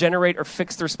never generate or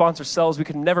fix the response ourselves. We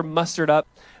could never muster it up.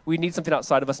 We need something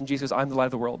outside of us. And Jesus goes, I'm the light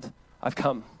of the world. I've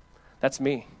come. That's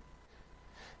me.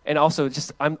 And also,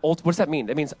 what does that mean?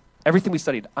 That means everything we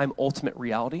studied, I'm ultimate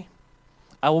reality.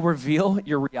 I will reveal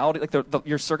your reality,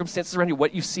 your circumstances around you,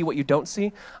 what you see, what you don't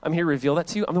see. I'm here to reveal that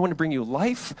to you. I'm the one to bring you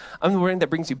life. I'm the one that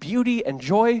brings you beauty and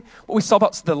joy. What we saw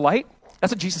about the light,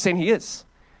 that's what Jesus is saying he is.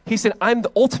 He said, I'm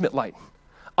the ultimate light.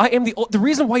 I am the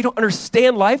reason why you don't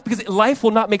understand life, because life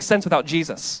will not make sense without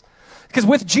Jesus. Because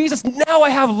with Jesus, now I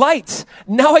have light.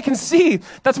 Now I can see.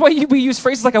 That's why we use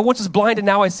phrases like, I once was blind and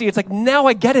now I see. It's like, now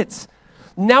I get it.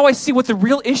 Now I see what the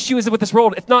real issue is with this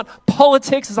world. It's not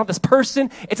politics. It's not this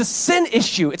person. It's a sin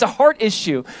issue. It's a heart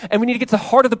issue. And we need to get to the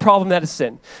heart of the problem, that is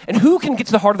sin. And who can get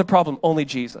to the heart of the problem? Only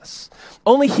Jesus.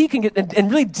 Only he can get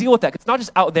and really deal with that. It's not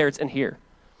just out there, it's in here.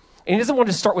 And he doesn't want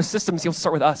to start with systems. He wants to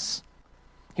start with us.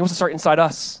 He wants to start inside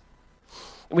us.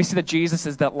 And we see that Jesus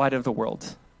is that light of the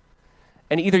world.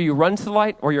 And either you run to the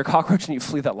light or you're a cockroach and you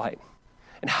flee that light.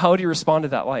 And how do you respond to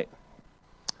that light?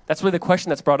 That's really the question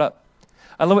that's brought up.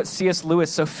 I love what C.S.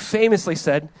 Lewis so famously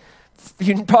said.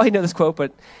 You probably know this quote,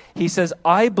 but he says,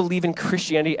 I believe in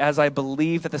Christianity as I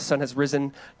believe that the sun has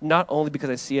risen, not only because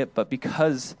I see it, but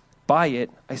because by it,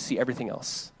 I see everything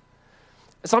else.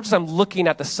 It's not just I'm looking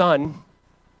at the sun.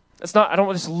 I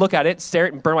don't just look at it, stare at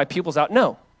it, and burn my pupils out.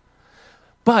 No.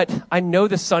 But I know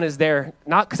the sun is there,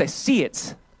 not because I see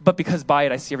it, but because by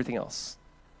it, I see everything else.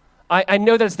 I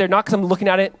know that it's there, not because I'm looking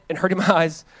at it and hurting my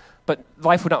eyes, but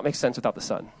life would not make sense without the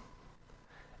sun.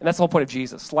 And that's the whole point of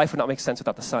Jesus. Life would not make sense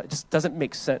without the sun. It just doesn't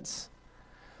make sense.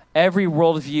 Every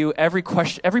worldview, every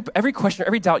question,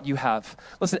 every doubt you have.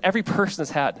 Listen, every person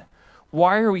has had.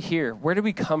 Why are we here? Where did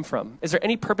we come from? Is there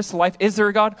any purpose to life? Is there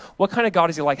a God? What kind of God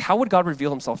is he like? How would God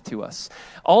reveal himself to us?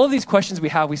 All of these questions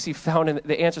we see found in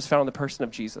the answers found in the person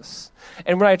of Jesus.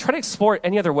 And when I try to explore it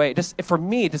any other way, for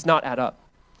me, it does not add up.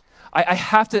 I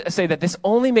have to say that this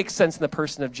only makes sense in the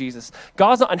person of Jesus.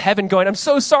 God's not in heaven going, I'm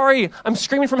so sorry, I'm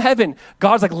screaming from heaven.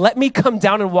 God's like, let me come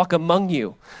down and walk among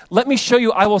you. Let me show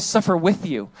you I will suffer with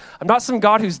you. I'm not some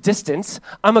God who's distant.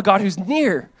 I'm a God who's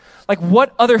near. Like,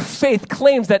 what other faith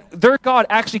claims that their God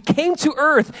actually came to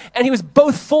earth and he was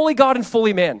both fully God and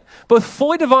fully man, both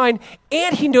fully divine,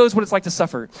 and he knows what it's like to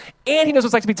suffer, and he knows what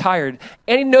it's like to be tired,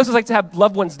 and he knows what it's like to have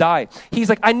loved ones die. He's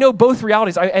like, I know both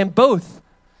realities. I am both.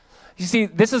 You see,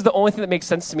 this is the only thing that makes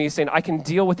sense to me, saying I can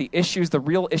deal with the issues, the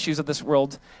real issues of this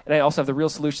world, and I also have the real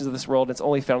solutions of this world, and it's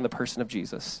only found in the person of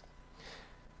Jesus.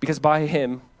 Because by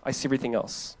him, I see everything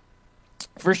else.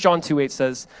 1 John 2:8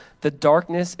 says, the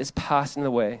darkness is passing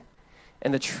away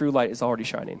and the true light is already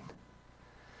shining.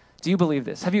 Do you believe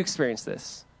this? Have you experienced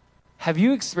this? Have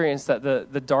you experienced that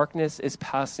the darkness is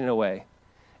passing away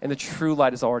and the true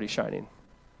light is already shining?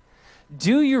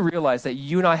 Do you realize that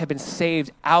you and I have been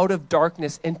saved out of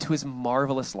darkness into his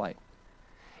marvelous light?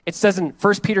 It says in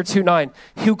 1 Peter 2:9,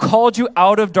 who called you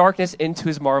out of darkness into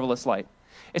his marvelous light.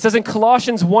 It says in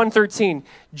Colossians 1:13,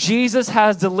 Jesus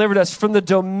has delivered us from the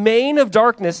domain of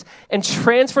darkness and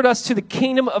transferred us to the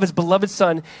kingdom of his beloved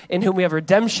Son, in whom we have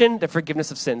redemption, the forgiveness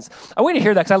of sins. I want you to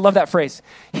hear that because I love that phrase.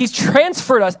 He's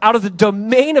transferred us out of the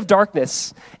domain of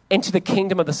darkness into the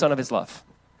kingdom of the Son of his love.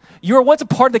 You were once a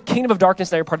part of the kingdom of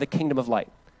darkness, now you're part of the kingdom of light.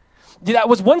 That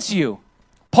was once you.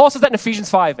 Paul says that in Ephesians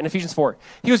 5 and Ephesians 4.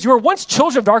 He goes, you were once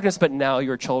children of darkness, but now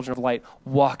you're children of light.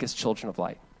 Walk as children of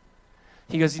light.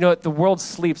 He goes, you know what? The world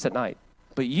sleeps at night,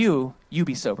 but you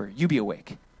be sober. You be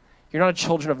awake. You're not a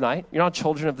children of night. You're not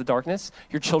children of the darkness.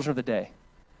 You're children of the day.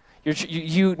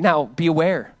 You now be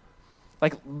aware.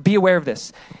 Like, be aware of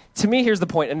this. To me, here's the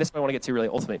point, and this is what I want to get to really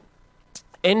ultimately.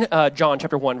 In John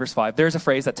chapter 1, verse 5, there's a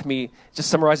phrase that to me just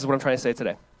summarizes what I'm trying to say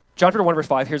today. John chapter 1, verse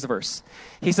 5, here's the verse.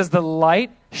 He says, the light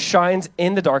shines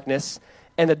in the darkness,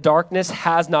 and the darkness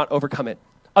has not overcome it.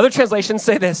 Other translations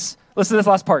say this. Listen to this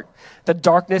last part. The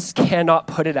darkness cannot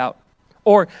put it out.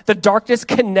 Or the darkness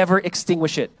can never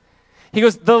extinguish it. He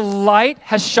goes, the light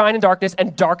has shined in darkness,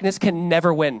 and darkness can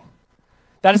never win.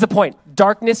 That is the point.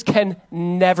 Darkness can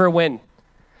never win.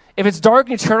 If it's dark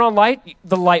and you turn on light,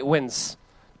 the light wins.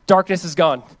 Darkness is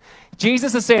gone.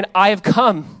 Jesus is saying, I have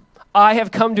come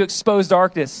to expose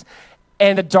darkness,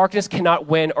 and the darkness cannot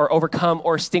win or overcome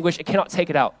or extinguish. It cannot take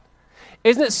it out.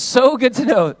 Isn't it so good to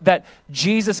know that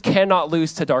Jesus cannot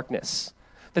lose to darkness?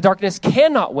 The darkness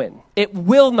cannot win. It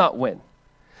will not win.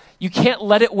 You can't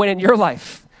let it win in your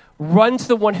life. Run to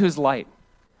the one who's light.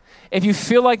 If you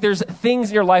feel like there's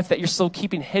things in your life that you're still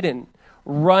keeping hidden,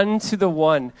 run to the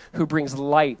one who brings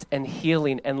light and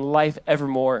healing and life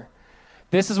evermore.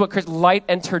 This is what light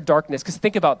entered darkness. Because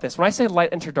think about this. When I say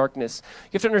light entered darkness, you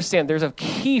have to understand there's a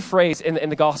key phrase in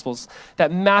the Gospels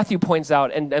that Matthew points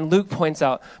out and Luke points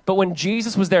out. But when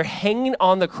Jesus was there hanging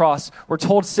on the cross, we're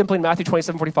told simply in Matthew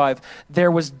 27:45,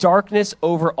 there was darkness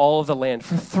over all of the land.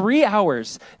 For 3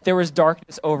 hours, there was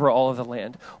darkness over all of the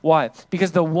land. Why?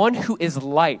 Because the one who is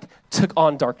light took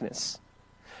on darkness.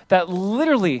 That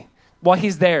literally, while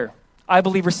he's there, I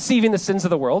believe, receiving the sins of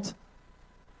the world,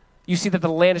 you see that the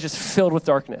land is just filled with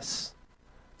darkness.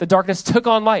 The darkness took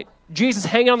on light. Jesus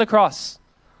hanging on the cross.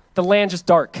 The land just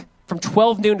dark from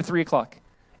 12 noon to 3 o'clock.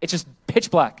 It's just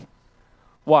pitch black.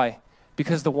 Why?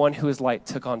 Because the one who is light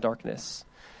took on darkness.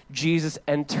 Jesus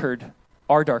entered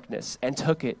our darkness and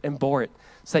took it and bore it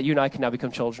so that you and I can now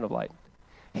become children of light.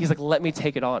 He's like, let me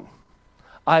take it on.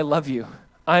 I love you.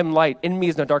 I'm light. In me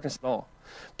is no darkness at all.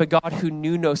 But God, who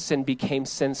knew no sin, became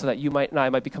sin so that you and I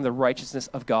might become the righteousness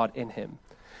of God in him.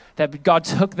 That God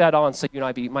took that on so you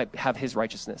and I might have his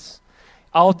righteousness.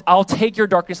 I'll take your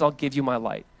darkness, I'll give you my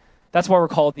light. That's why we're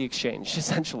called the exchange,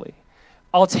 essentially.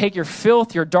 I'll take your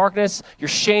filth, your darkness, your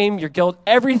shame, your guilt,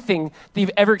 everything that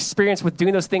you've ever experienced with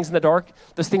doing those things in the dark,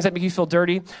 those things that make you feel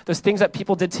dirty, those things that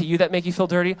people did to you that make you feel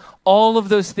dirty, all of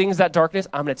those things, that darkness,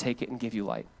 I'm going to take it and give you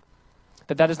light.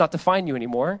 That does not define you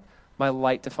anymore. My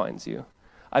light defines you.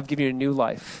 I've given you a new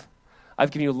life. I've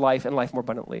given you life and life more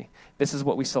abundantly. This is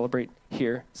what we celebrate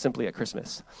here simply at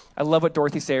Christmas. I love what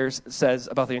Dorothy Sayers says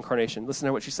about the incarnation. Listen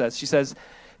to what she says. She says,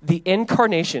 the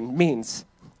incarnation means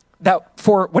that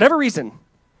for whatever reason,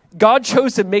 God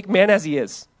chose to make man as he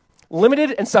is,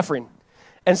 limited and suffering,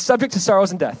 and subject to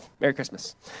sorrows and death. Merry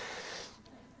Christmas.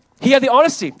 He had the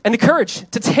honesty and the courage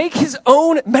to take his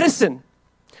own medicine.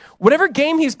 Whatever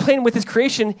game he's playing with his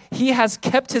creation, he has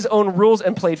kept his own rules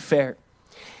and played fair.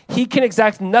 He can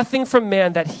exact nothing from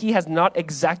man that he has not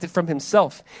exacted from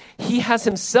himself. He has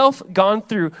himself gone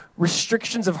through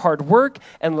restrictions of hard work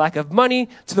and lack of money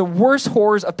to the worst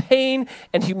horrors of pain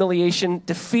and humiliation,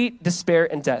 defeat, despair,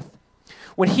 and death.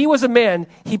 When he was a man,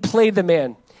 he played the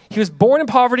man. He was born in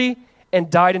poverty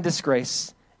and died in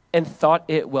disgrace and thought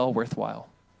it well worthwhile.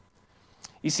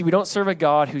 You see, we don't serve a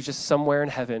God who's just somewhere in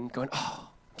heaven going, oh,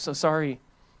 I'm so sorry.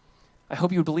 I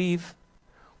hope you would believe.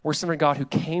 We're serving a God who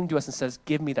came to us and says,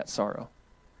 give me that sorrow.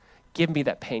 Give me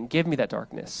that pain. Give me that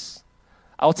darkness.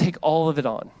 I'll take all of it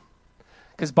on.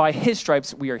 Because by his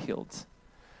stripes, we are healed.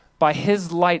 By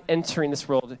his light entering this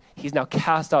world, he's now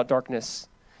cast out darkness.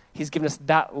 He's given us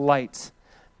that light.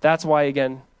 That's why,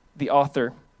 again, the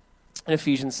author in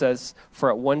Ephesians says, for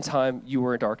at one time you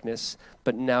were in darkness,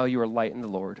 but now you are light in the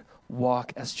Lord.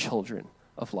 Walk as children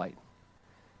of light.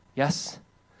 Yes?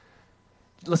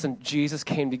 Listen, Jesus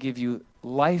came to give you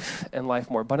life and life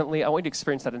more abundantly. I want you to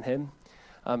experience that in him.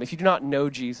 If you do not know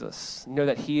Jesus, know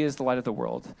that he is the light of the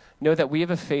world. Know that we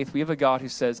have a faith, we have a God who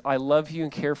says, I love you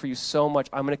and care for you so much,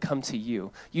 I'm going to come to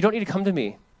you. You don't need to come to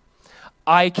me.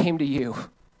 I came to you.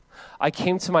 I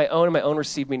came to my own, and my own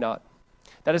received me not.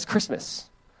 That is Christmas.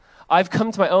 I've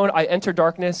come to my own, I entered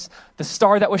darkness. The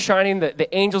star that was shining,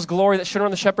 the angel's glory that shone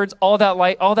on the shepherds, all that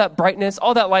light, all that brightness,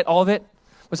 all that light, all of it,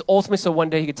 was ultimately so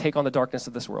one day he could take on the darkness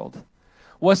of this world.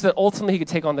 Was that ultimately he could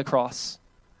take on the cross.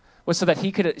 Was so that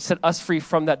he could set us free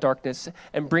from that darkness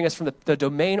and bring us from the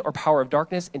domain or power of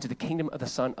darkness into the kingdom of the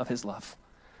Son of his love.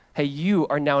 Hey, you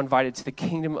are now invited to the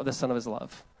kingdom of the Son of his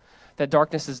love. That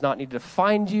darkness does not need to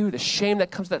define you, the shame that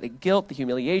comes with that, the guilt, the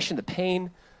humiliation, the pain,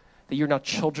 that you're now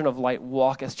children of light,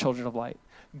 walk as children of light.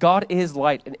 God is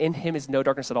light, and in him is no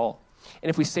darkness at all. And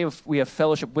if we say we have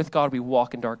fellowship with God, we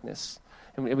walk in darkness.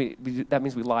 And that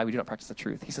means we lie, we do not practice the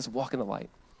truth. He says, walk in the light.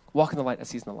 Walk in the light as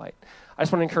he's in the light. I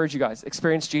just want to encourage you guys,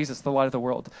 experience Jesus, the light of the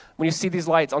world. When you see these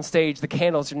lights on stage, the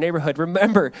candles, your neighborhood,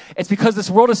 remember, it's because this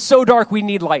world is so dark, we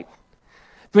need light.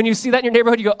 When you see that in your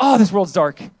neighborhood, you go, oh, this world's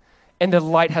dark. And the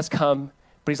light has come,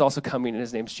 but he's also coming, and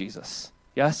his name's Jesus.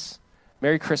 Yes?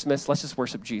 Merry Christmas. Let's just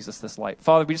worship Jesus, this light.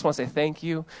 Father, we just want to say thank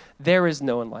you. There is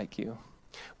no one like you.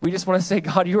 We just want to say,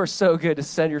 God, you are so good to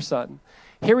send your son.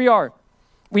 Here we are.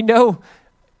 We know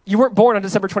you weren't born on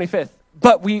December 25th.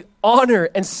 But we honor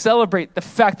and celebrate the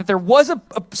fact that there was a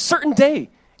certain day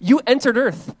you entered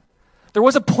earth. There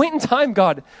was a point in time,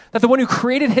 God, that the one who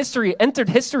created history entered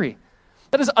history.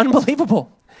 That is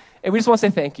unbelievable. And we just want to say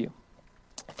thank you.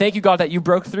 Thank you, God, that you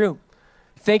broke through.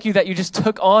 Thank you that you just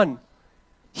took on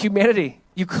humanity.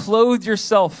 You clothed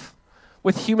yourself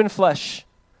with human flesh,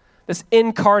 this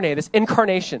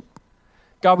incarnation.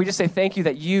 God, we just say thank you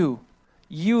that you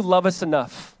love us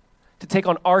enough to take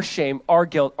on our shame, our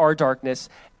guilt, our darkness,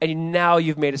 and now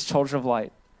you've made us children of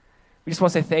light. We just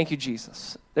want to say thank you,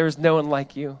 Jesus. There is no one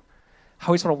like you.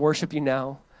 How we just want to worship you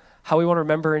now. How we want to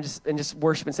remember and just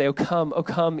worship and say, oh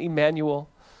come, Emmanuel.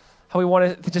 How we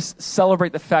want to just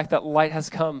celebrate the fact that light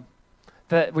has come,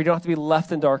 that we don't have to be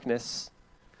left in darkness.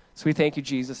 So we thank you,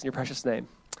 Jesus, in your precious name.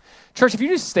 Church, if you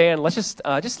just stand, let's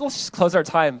just close our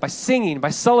time by singing, by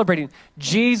celebrating.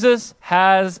 Jesus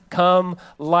has come,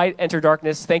 light enter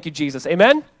darkness. Thank you, Jesus.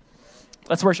 Amen?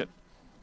 Let's worship.